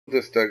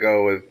just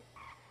go with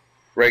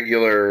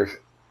regular,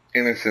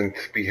 innocent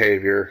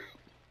behavior.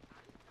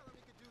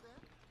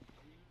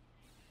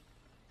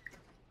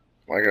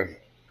 Like a...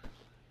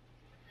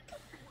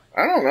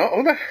 I don't know.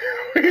 Who the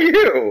hell are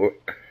you?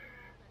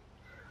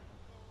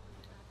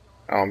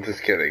 Oh, I'm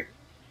just kidding.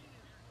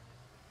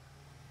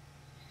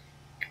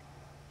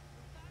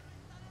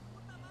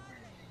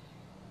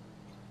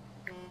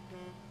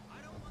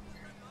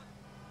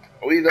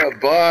 We the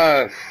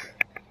bus.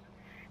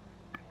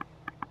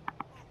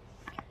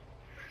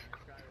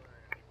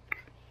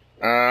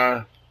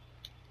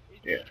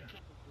 Yeah.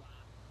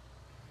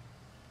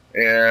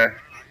 Yeah.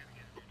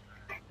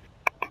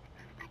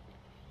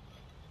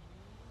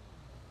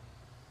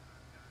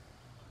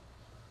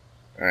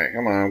 Alright,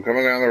 come on. I'm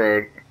coming down the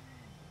road.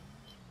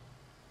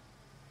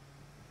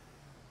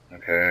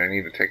 Okay, I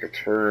need to take a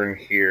turn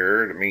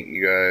here to meet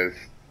you guys.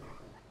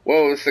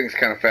 Whoa, this thing's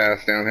kind of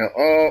fast downhill.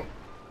 Oh!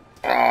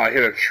 Oh, I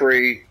hit a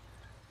tree.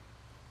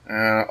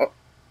 Oh.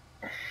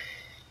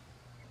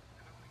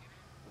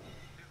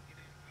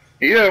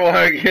 He didn't want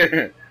to get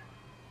it.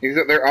 He's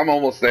up there. I'm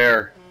almost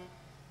there.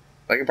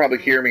 They can probably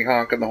hear me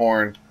honking the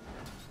horn.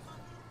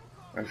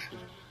 I'm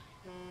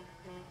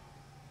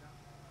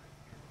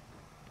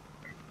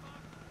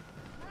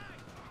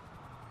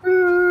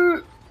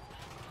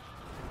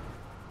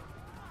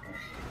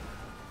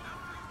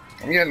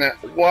getting that.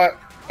 What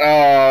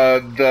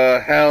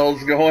the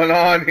hell's going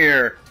on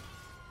here?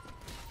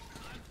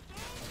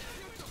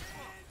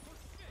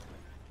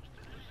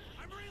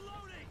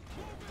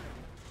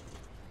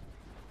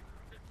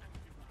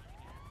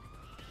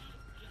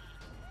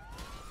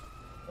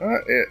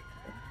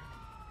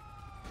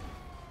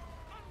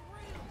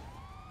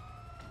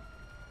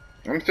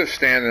 I'm just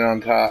standing on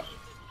top.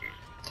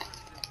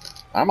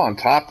 I'm on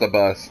top of the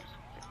bus.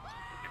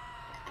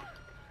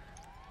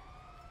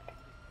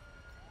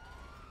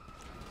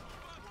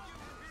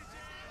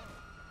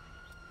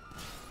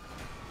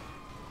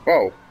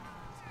 Whoa.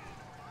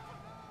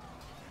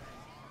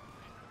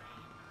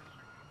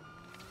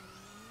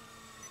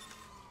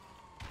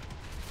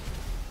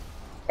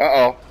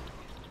 Uh-oh.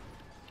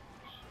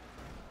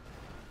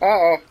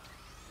 Uh-oh.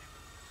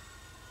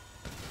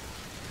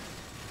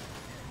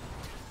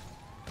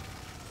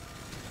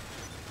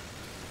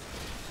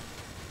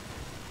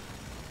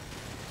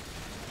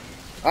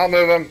 I'll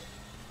move him.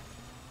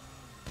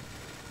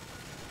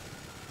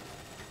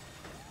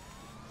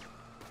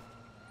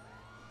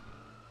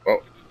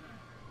 Oh.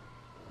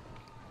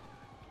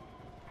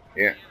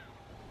 Yeah.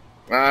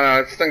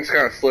 No, this thing's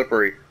kind of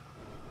slippery.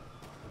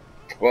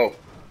 Whoa.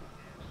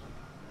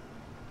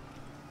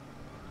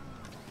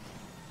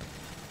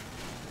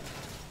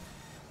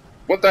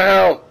 What the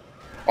hell?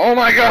 Oh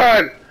my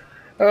god!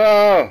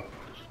 Oh.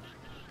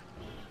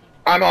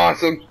 I'm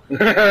awesome.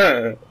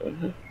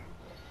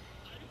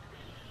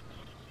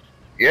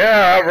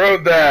 Yeah, I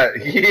rode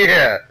that.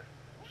 Yeah.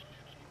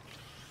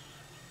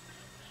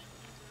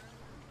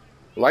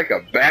 Like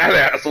a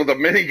badass with a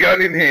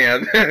minigun in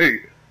hand.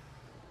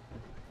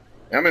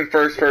 I'm in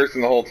first person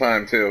the whole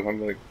time, too.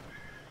 I'm like,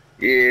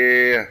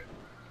 yeah.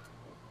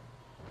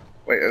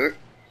 Wait, is it?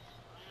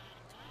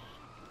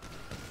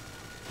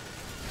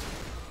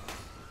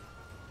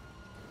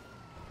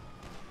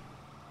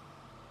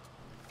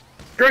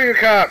 Screw you,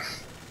 cops!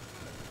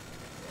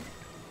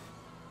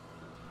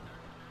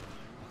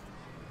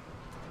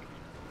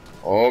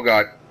 Oh,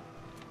 God.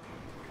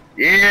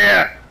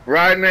 Yeah!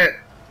 Riding it!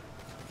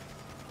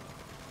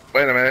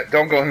 Wait a minute,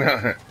 don't go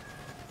now.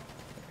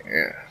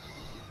 Yeah.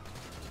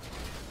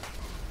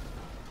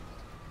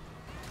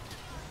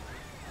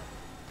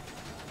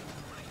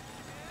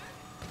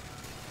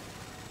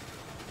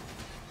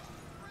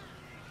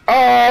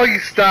 Oh, he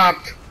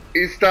stopped!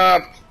 He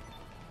stopped!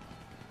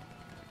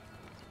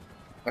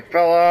 I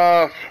fell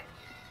off.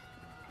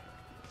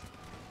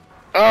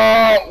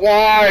 Oh,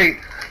 why?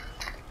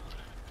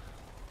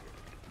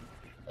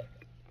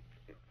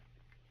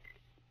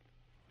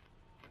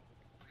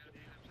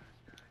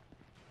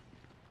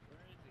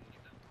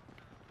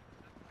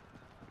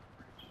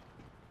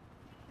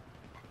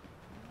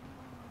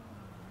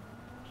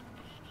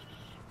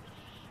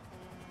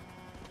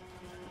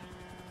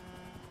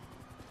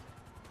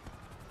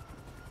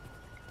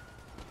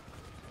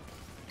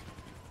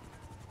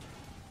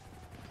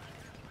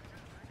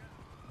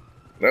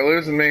 They're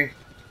losing me.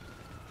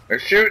 They're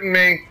shooting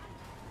me.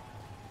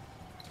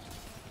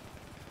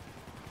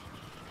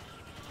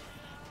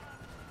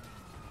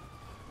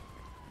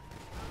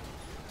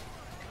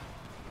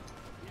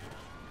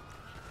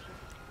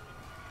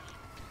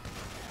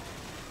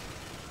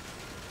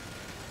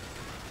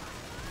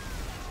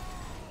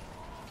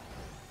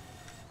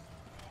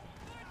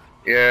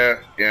 Yeah.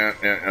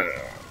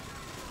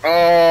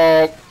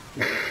 Oh,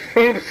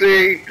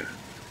 oopsie.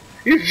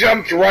 He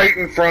jumped right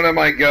in front of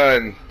my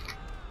gun.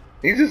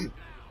 He just...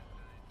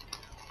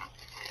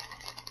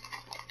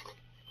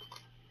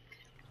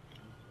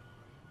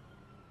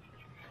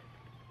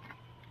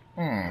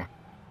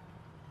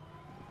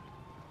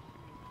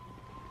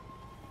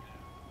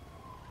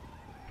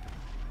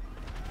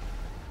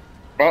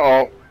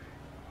 Uh-oh.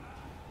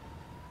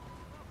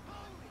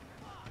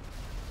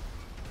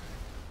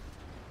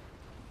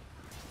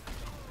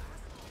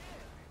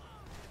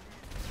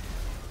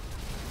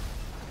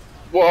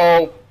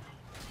 Whoa!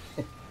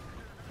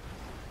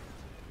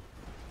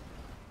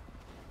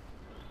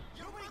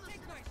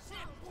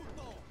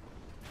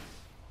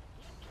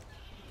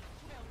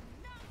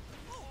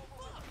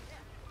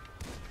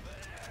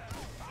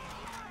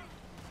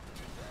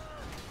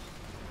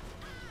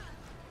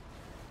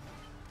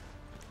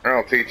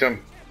 I'll teach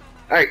him.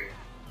 Hey!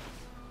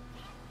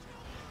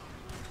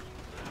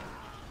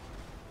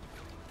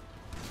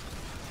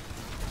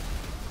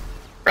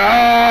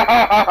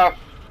 Ah!